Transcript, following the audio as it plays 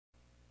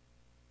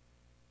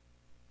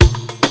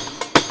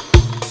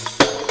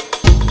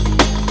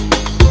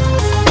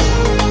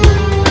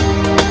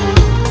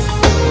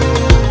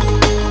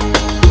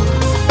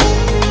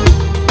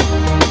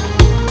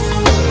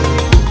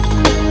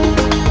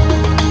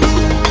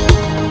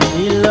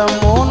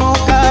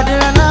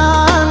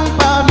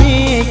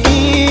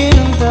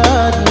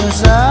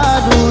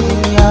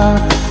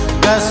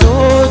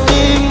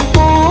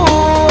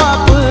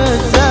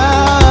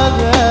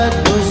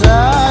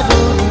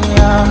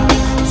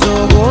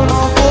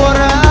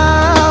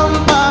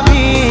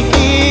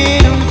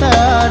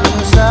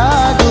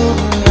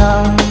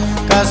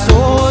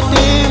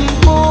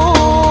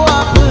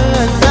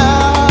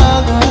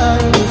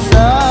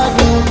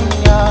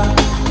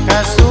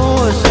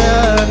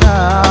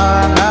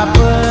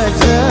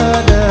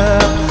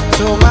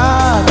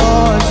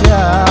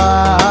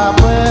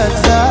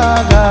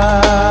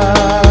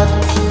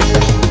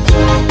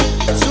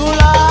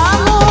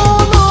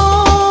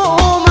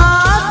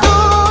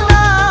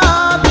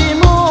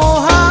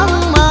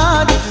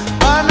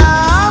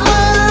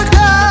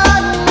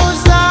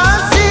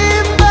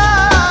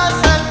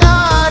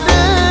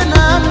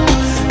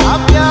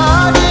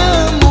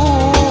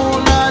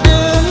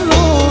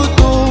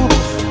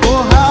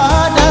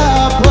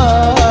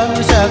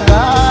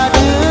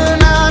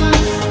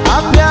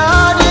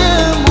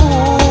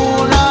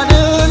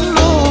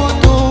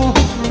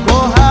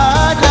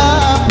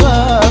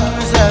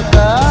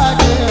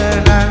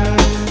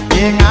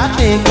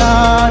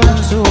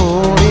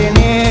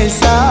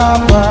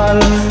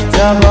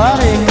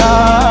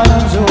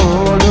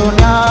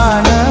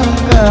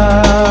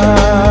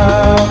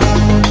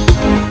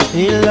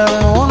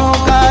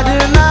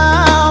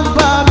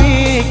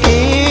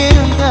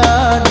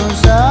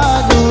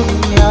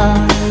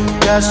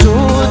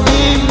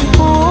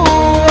Kasutimpu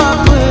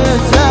apa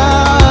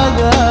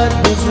jagat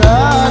bisa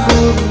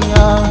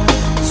dunia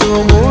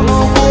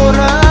Sumunu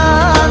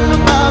Quran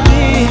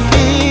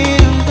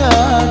mabikin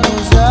dan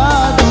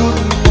usah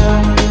dunia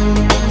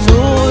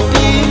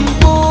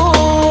Sutimpu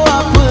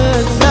apa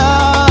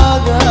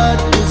jagat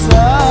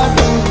bisa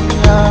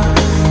dunia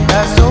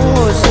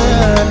Kasus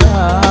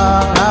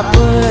senang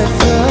apa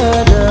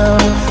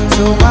sedang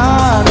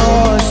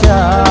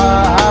Sumanosya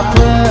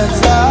apa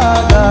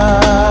jagat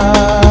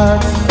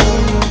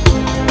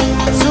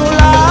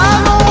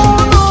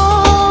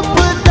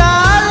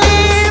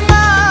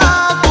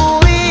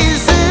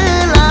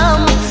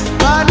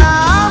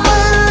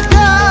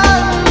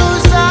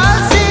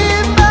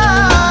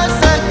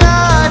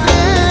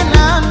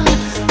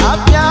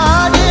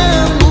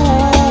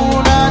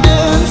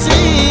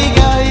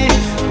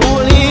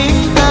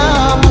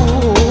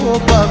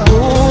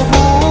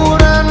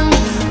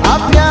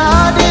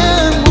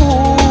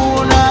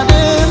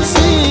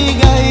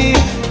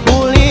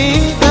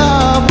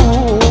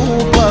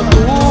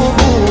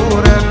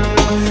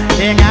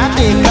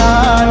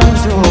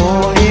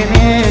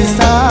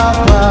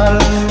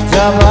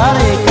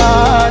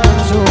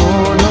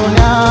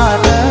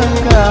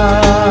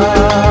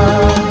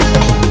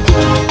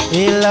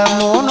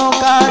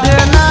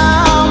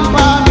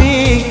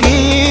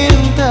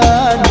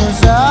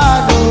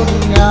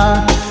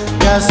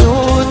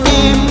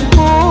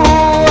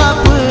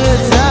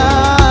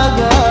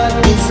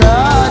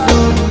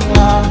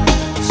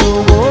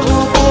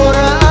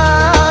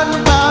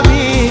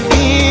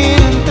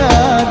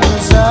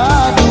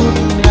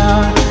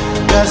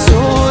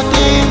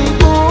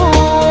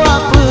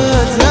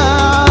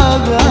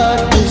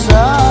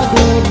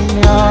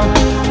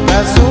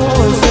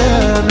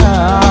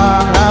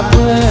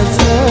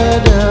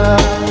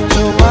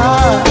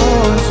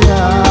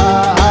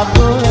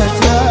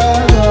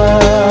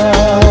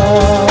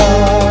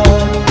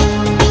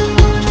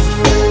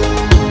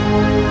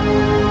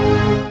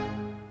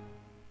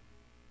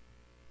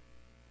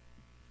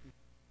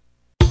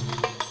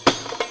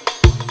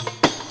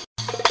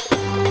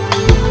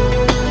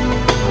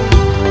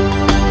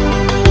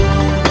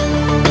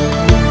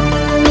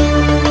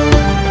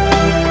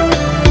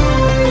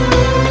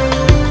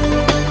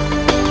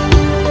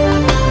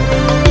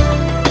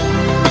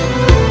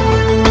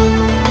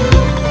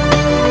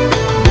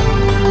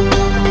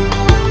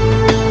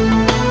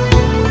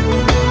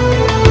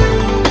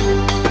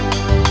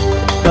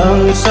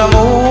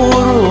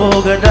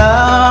Samuru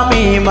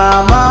gadami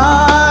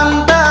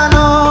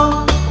mamantano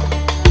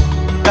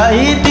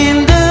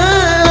kaitin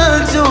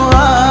degsu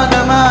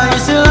agama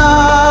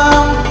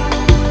Islam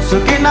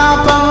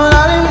sukina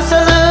panglalim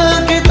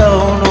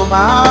selekitau no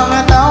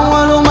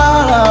mangatau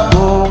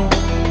lumalapung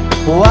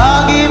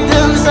wagib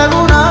dan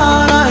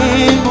saguna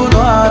ibu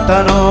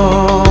nuatano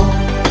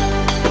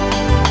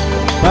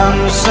bang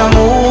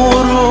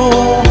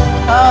samuru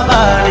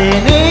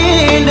abanini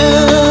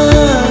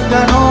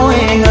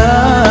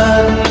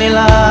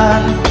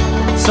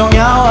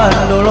Songyawan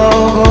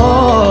dologo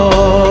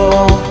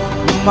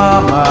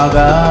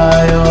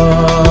mamagayon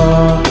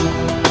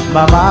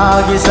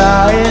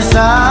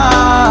mamagisa-isa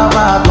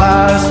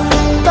mapas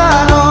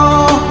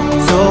tano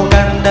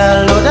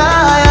sukandalo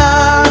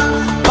daya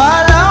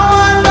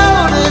Palawan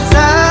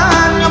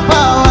laudesan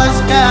pawas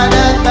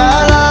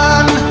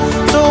kadatalan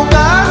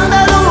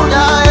sukandalo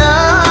daya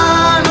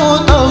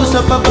nutau sa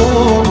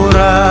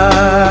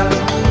pakuburan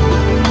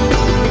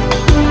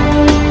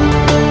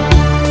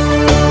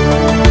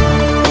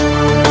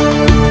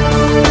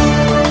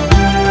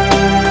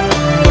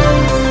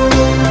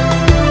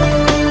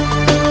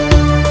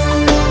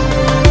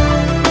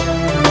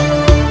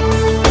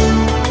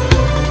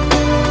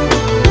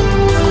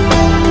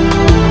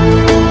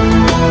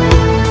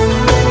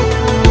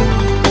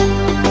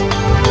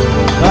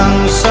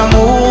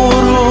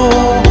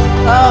Samuru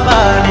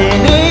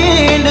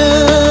abanini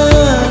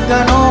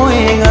kanu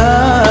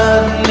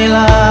ingat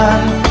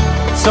nilan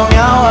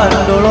songyawan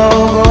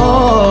dologo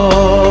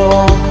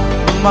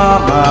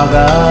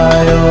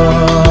mamagayon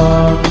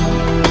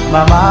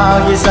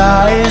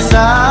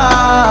mamagisa-isa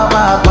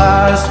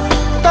mapas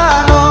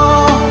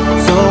tano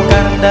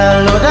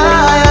sukandalo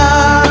daya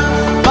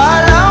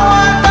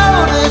Palawan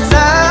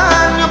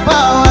laudesan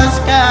pawas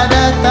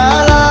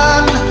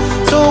kadatalan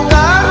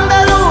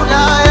sukandalo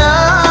daya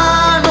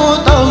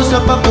sa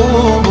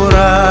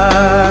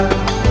pakuburan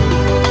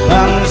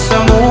ang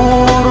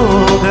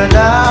samuru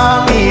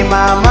gadami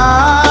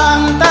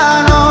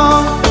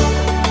mamantano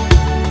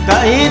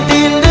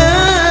kaitin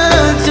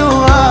degsu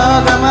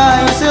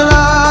agama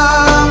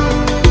Islam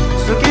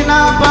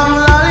sukina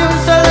panglalim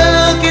sa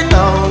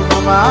lekitaw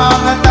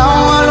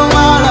mamangataw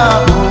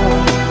lumalapong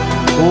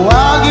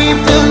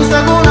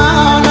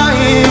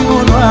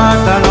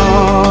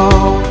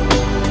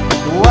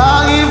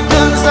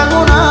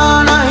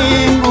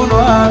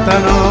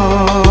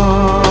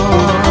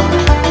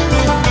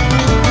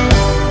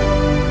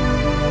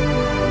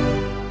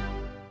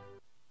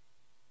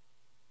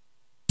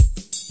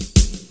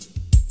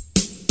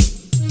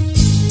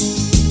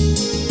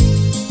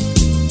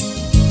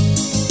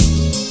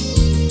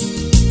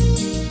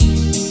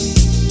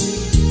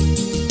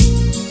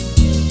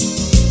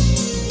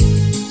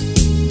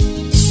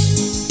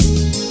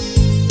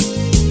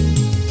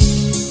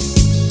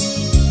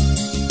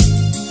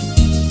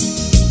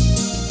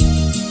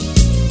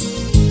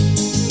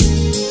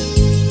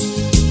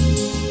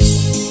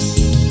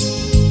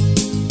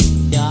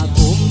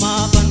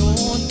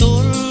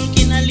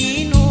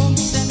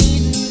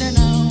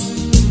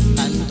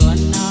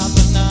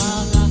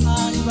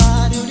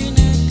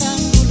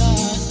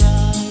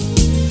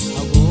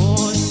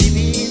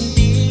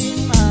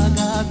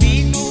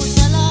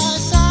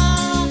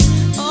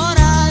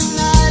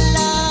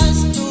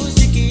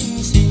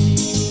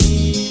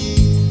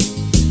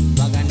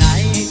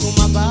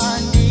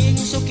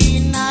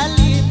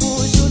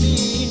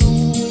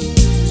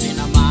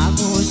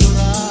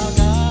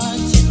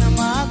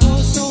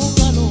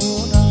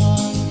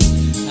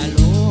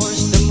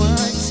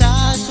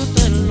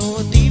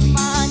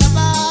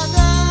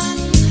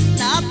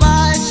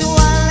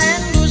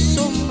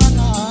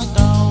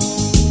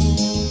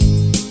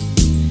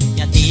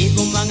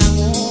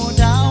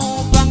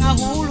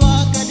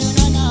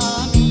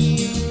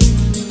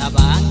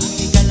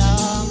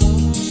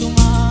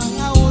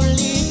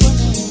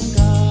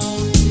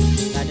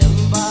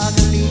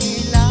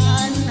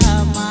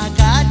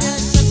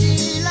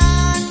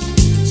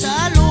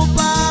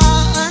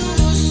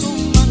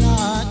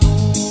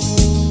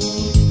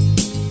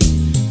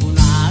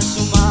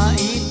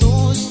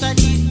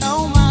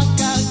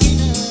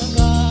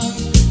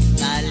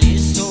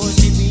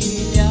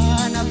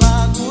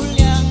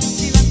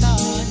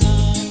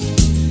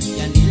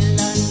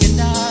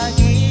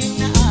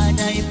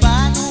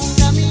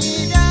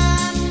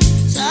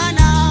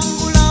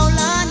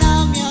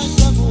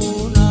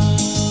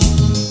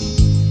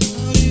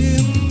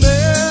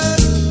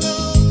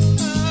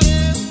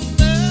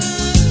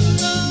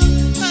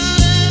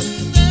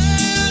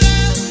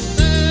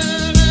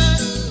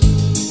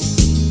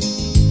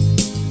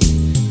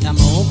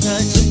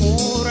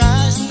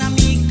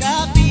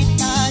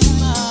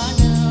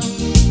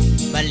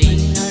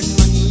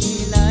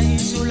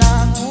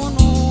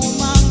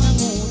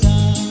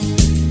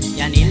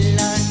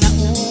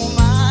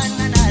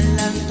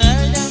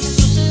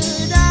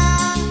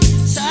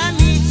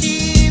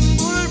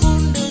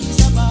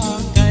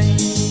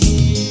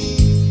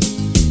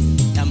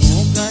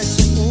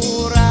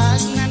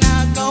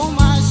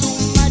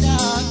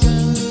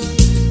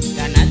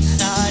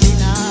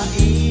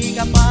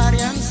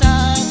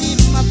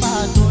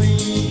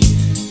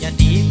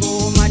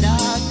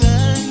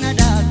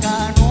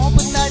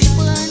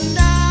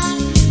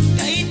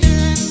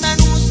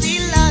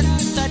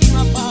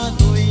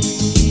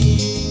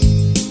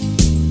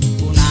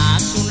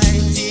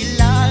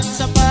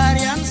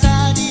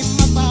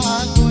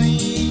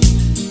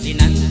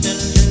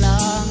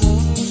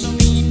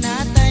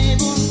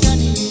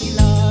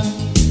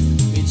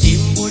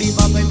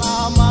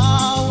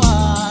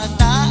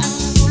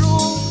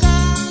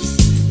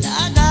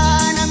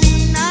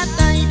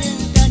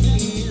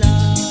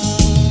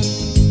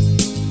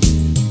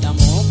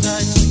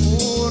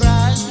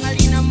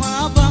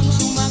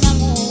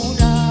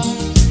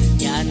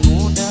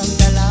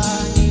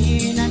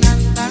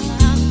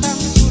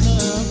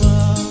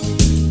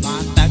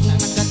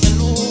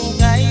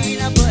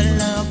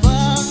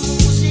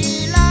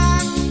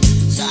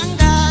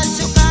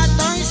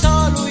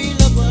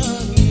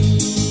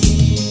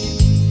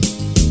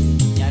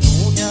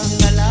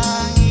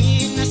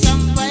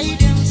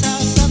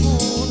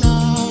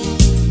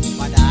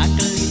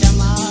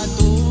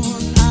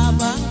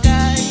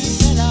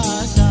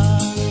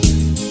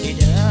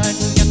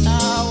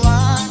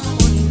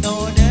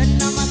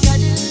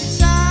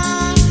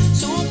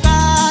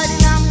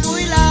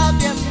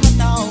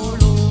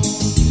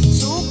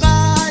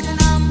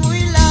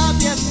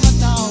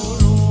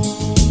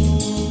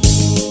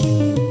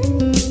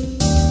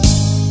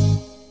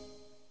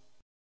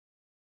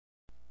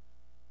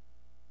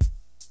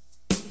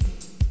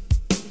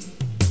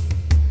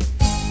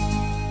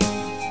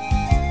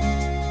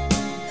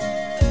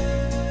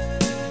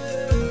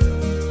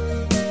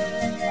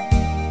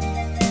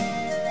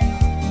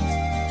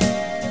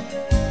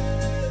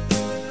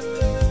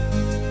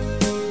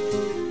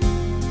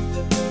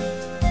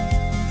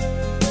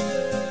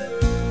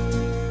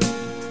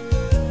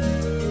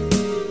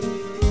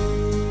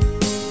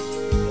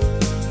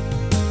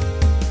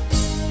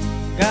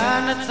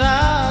sa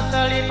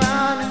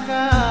taliman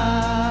ka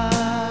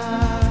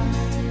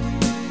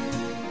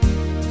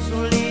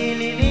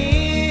sulilini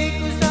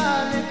ko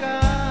sana ka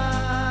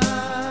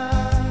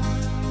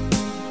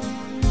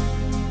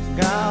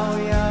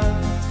gawya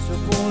sa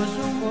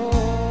puso ko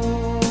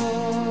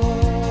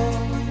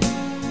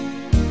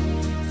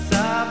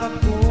sa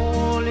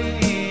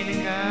pagkulin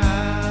ka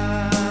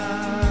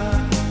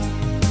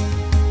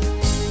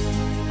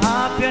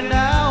apyan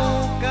daw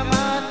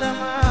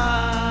kamatama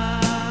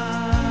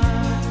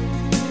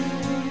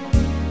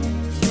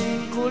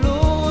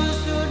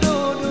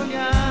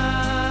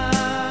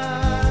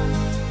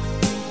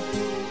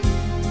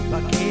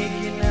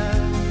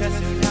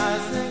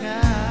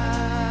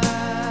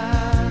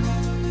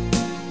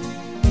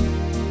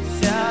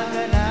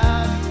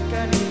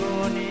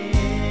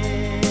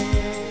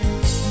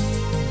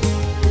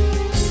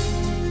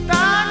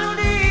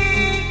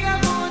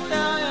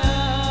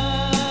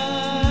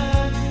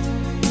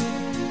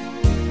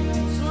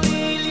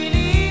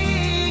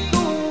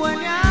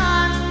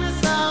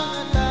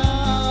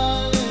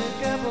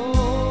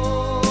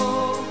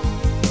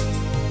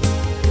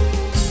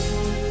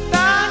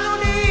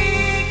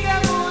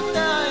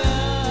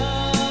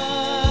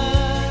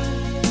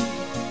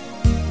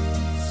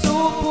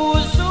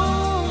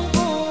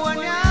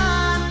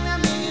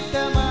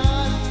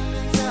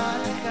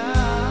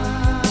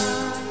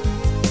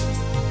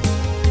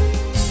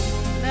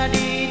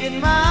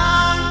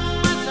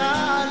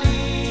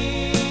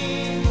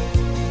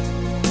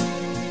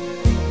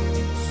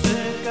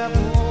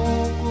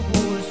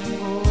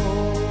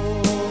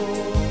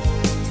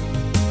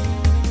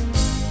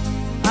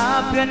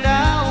apyan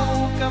daw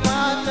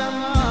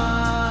kamatama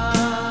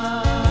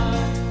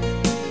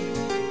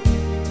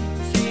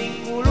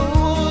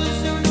singkulul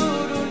sa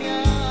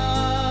dunia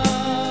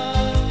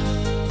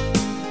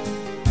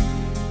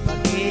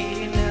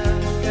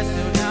pagkikinang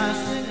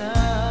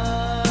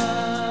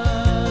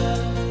kasunasangan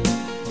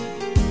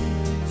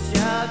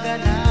siya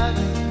ganag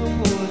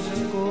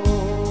kupusun ko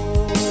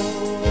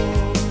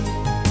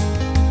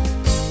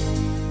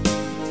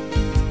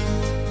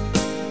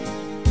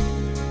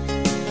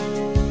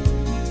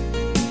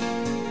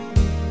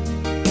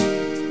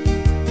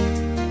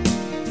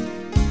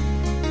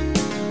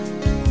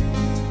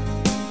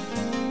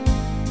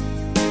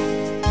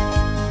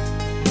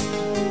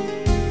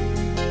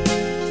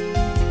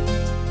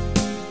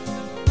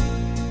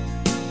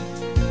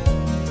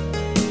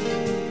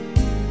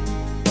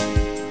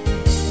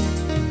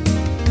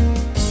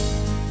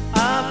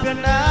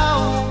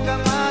Daw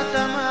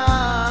kamatama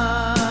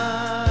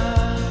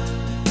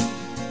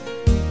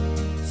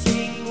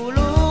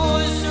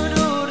singkulul sa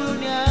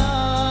dunia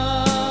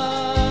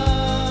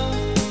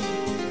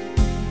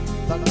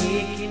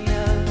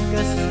pagkikinang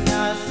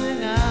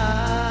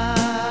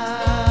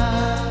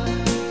kasunasangan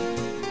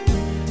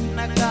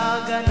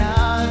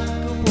nagaganat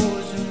ko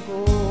puso ko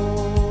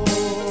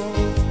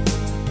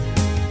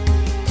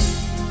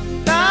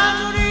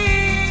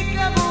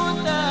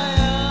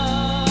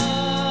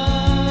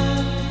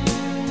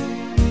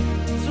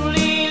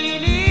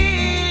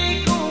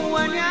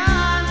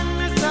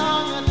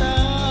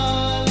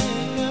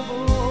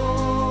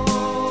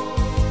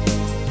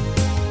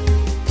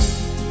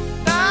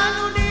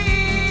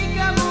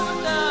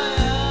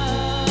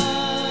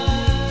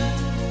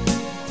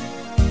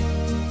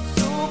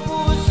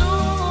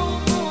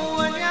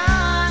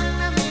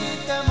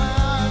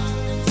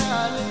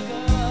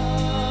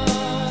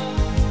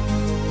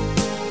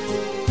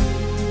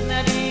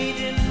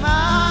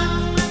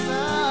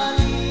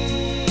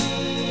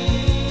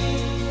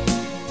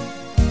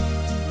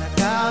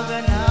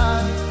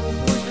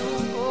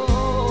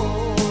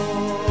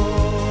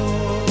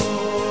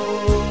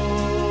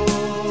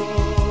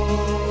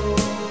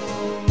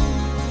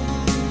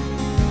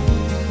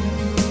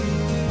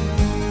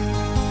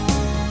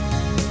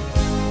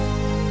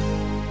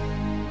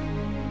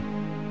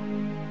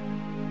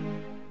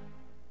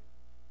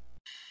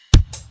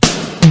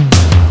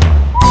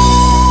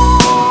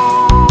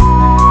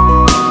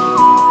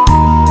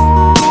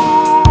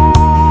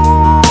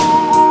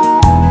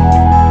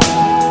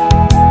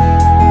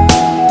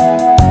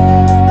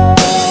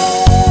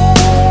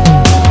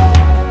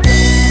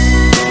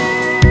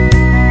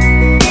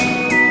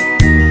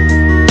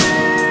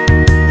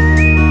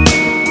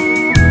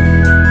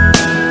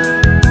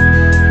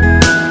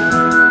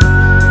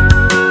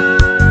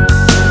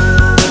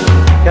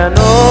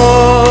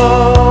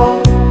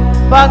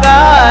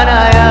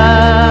paganaya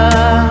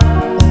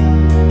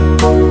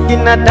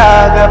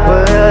kinadaga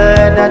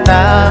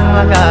penata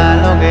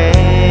magaloge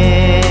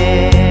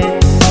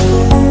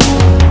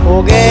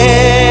oge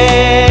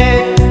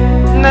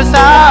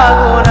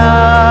nasaguna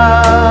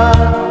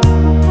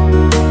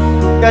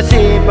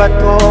kasipat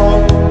ko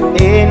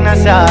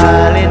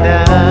inasalida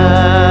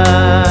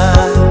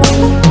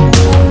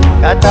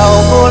kataw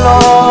kulo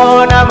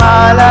na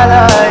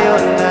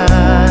malalayon na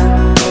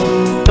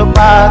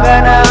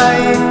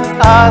tupaganay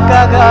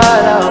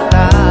agagalaw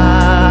na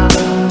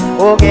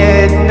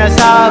ugid na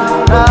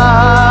sakuna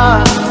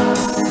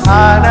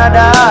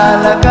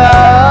anadalaga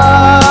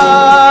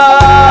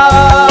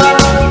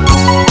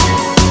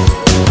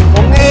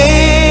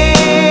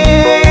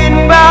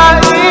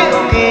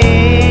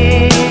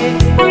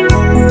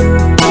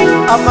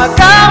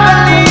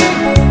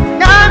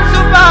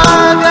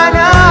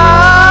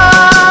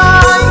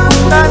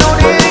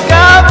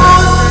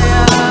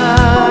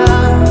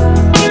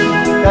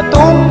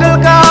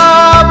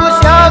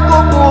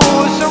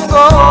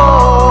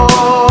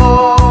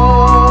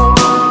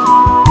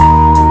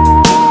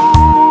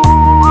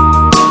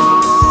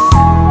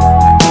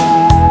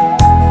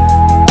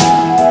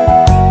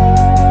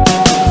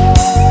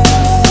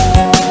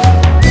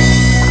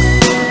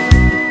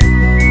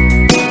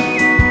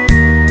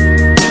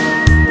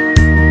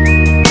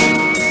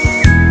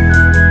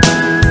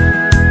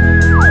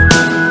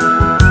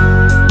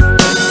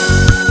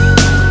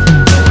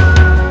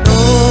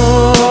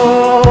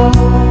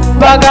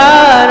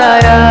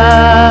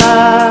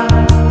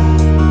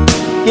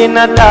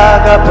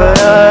Tinataga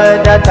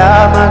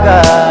pedata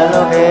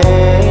magaloge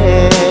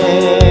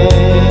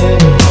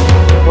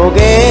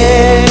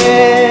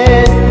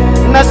Ugit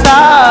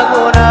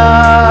nasaguna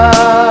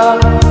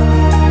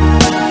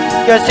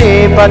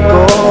Kasipat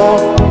ko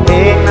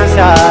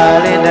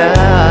inasalinan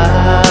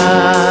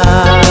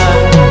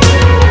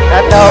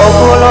Kataw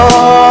kulo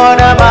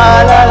na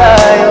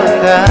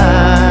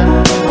malalayunan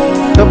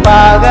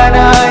Tupagan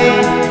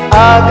ay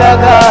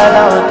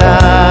agagalaw na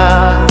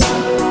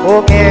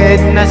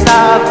Bukid na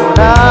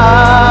sakuna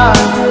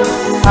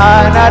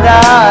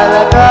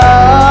anadalaga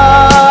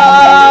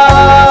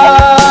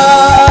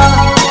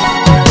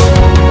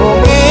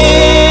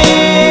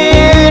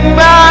Bukid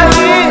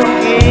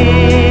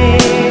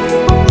maiukit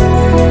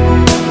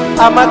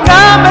Ang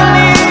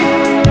magkamali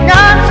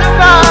ng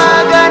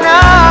sumaganay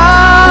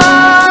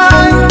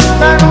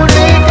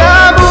Tanuli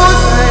kabut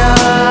na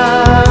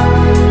yan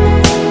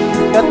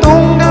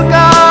Katunggal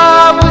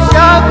kabut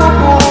siya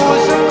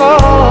kupuso ko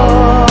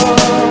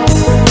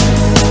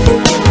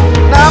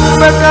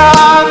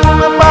Bagang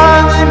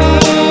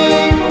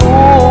mapanganin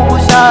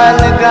sa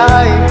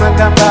lagay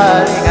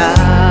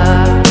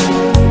magkabalingan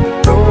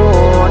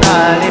Doon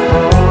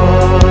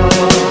alipon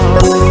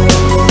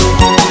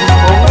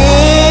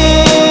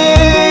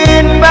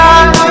Ungin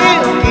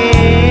bangin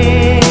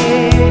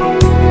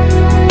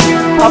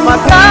Ang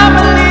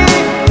magkamali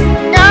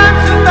ng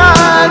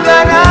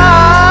sumaganay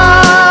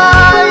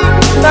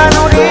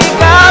Tanuri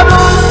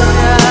kabut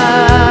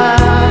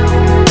niyan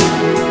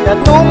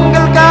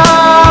Katunggal ka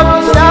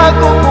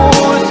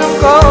puso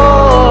ko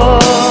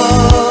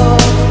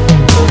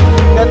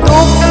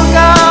Katunggal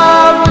ka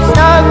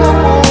sa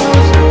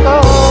puso ko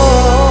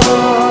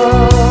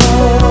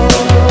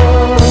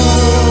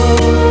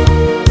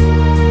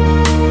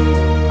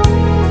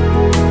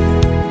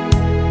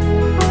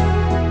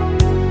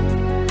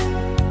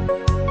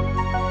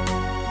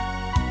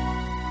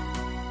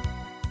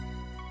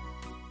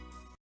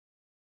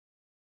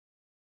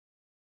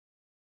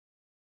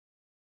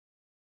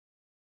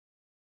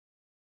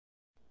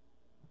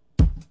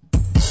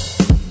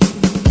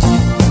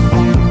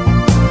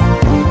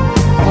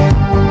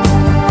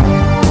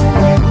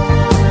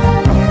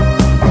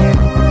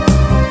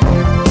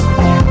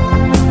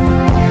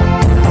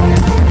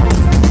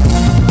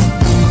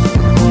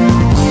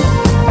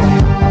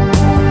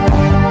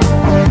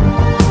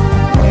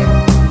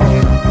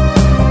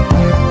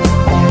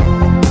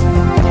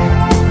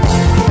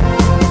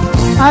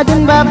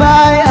Adun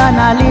babay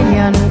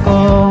analinyan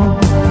ko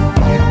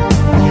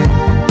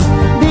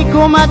Di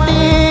ko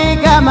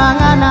matiga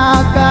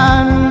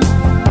manganakan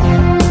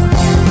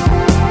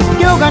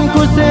Yugan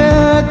ko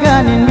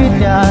sekanin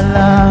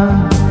bidala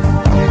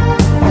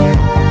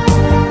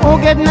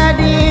Ugad na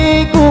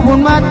di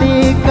kubun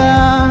matika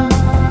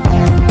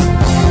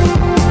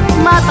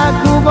Mata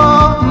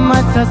kubo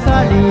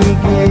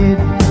matsasaligid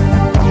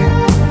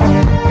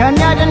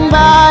Kanya dan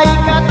baik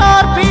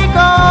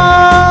katorpiko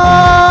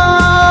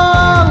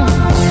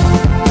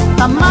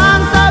Taman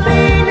sa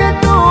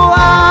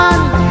binutuan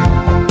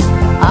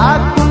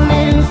Ako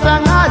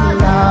ninsang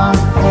ala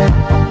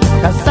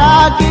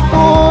Kasaki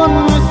kun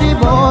si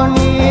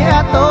Boni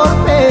at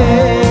Orpe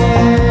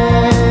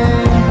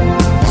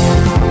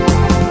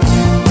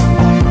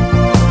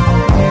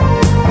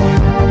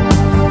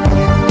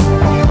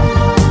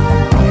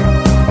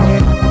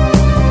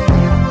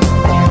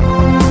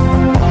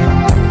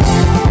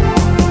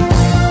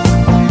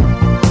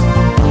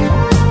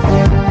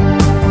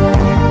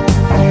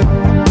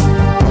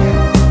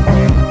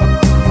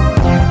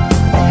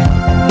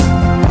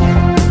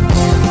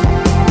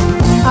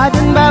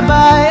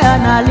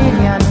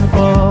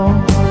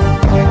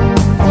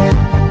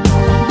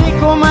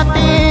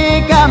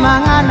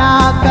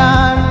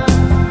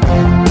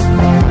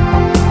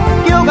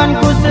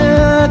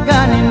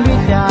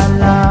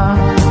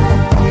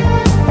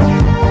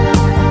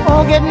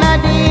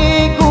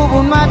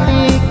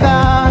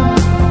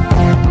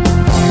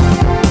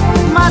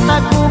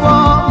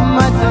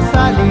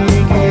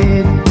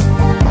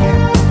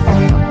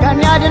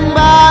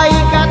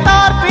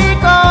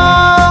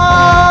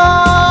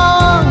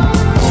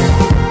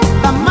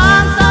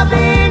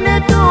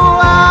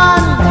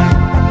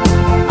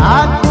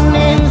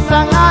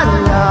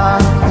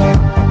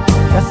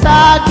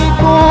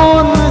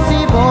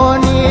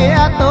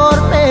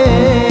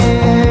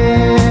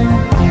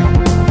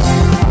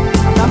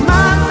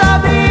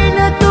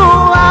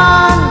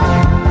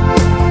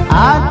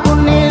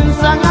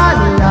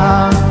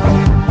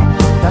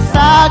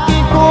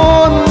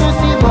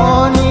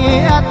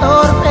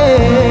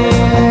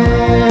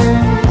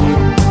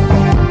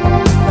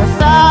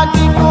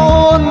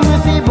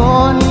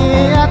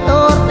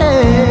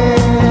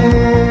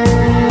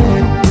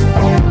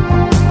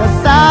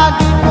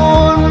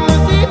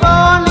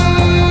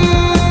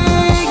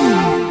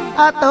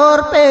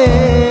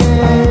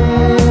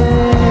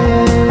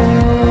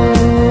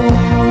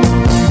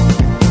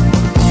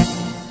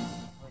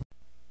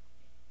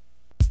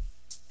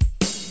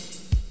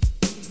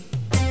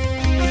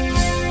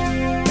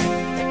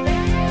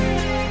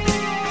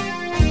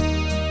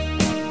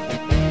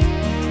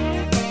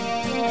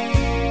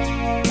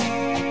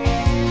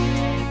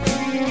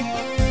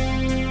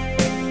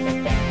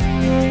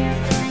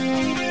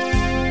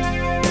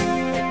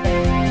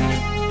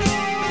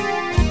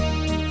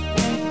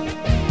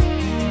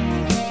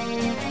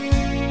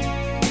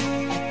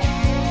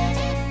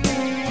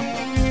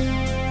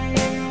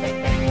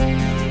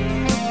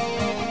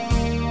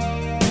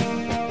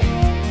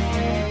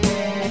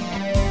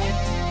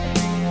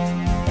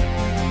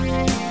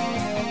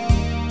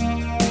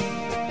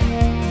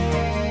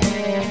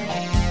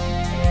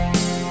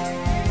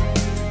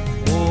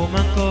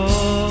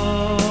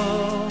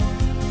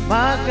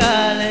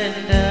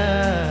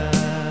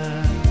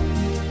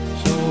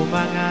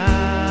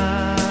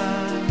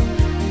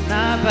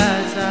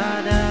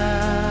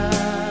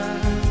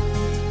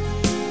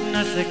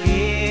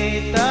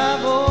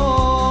tabo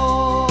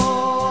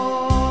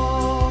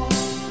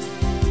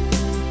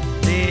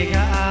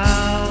tiga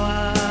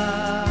awa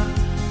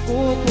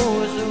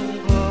kupusung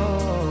ko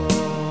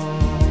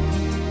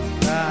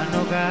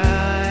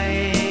kanogay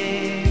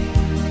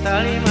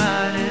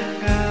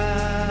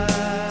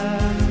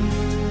talimanengkan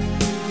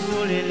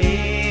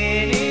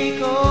sulilini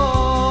ko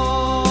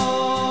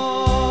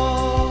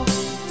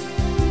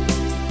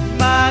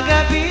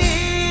magabi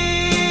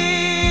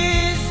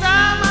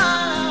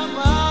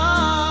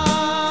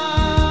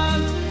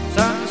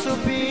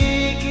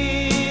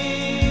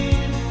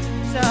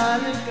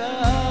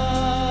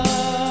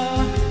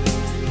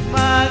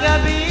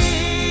magabi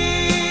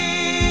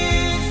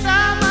sa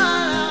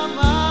malaman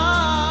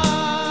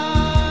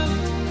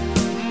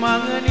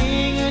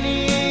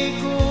mangeni-ngeni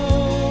ko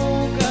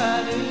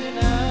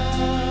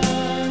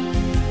karenan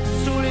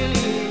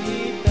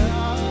sulilita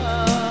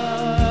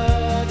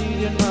di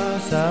dan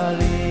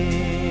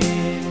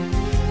masalin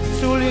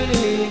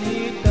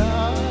sulilita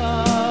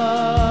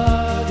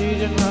di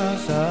dan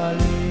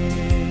masalin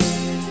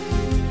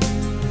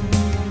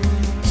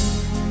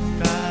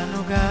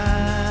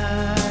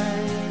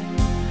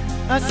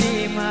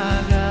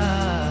asimaga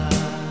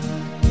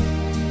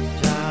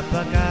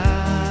japaka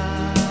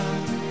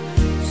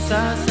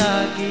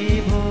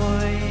sasaki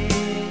boy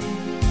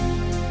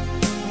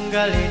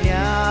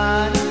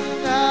galinian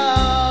ka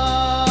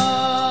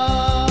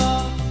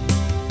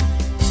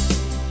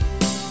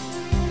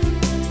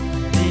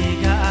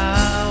tiga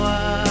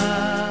awa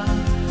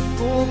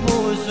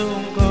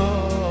kupusung ko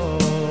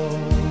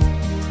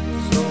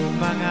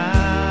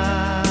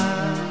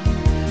sumangan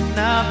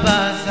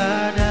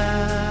napasada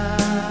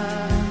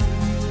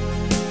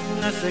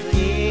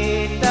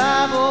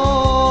sakita mo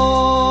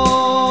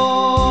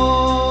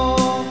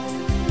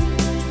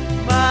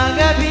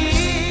magabi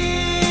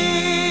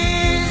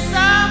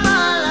sa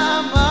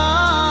malaman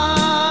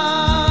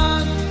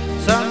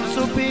sang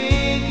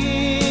supigir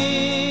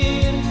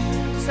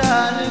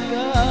sa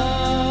lega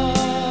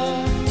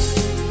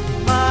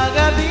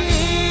magabi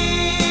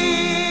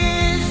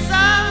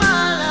sa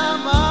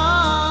malaman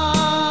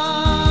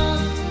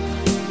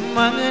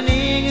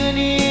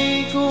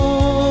mangeni-ngeni ko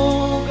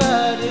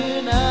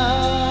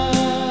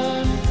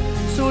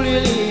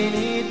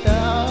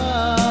sulilita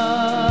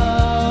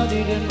di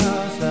dan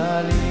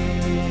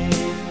masalin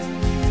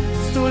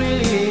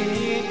sulilita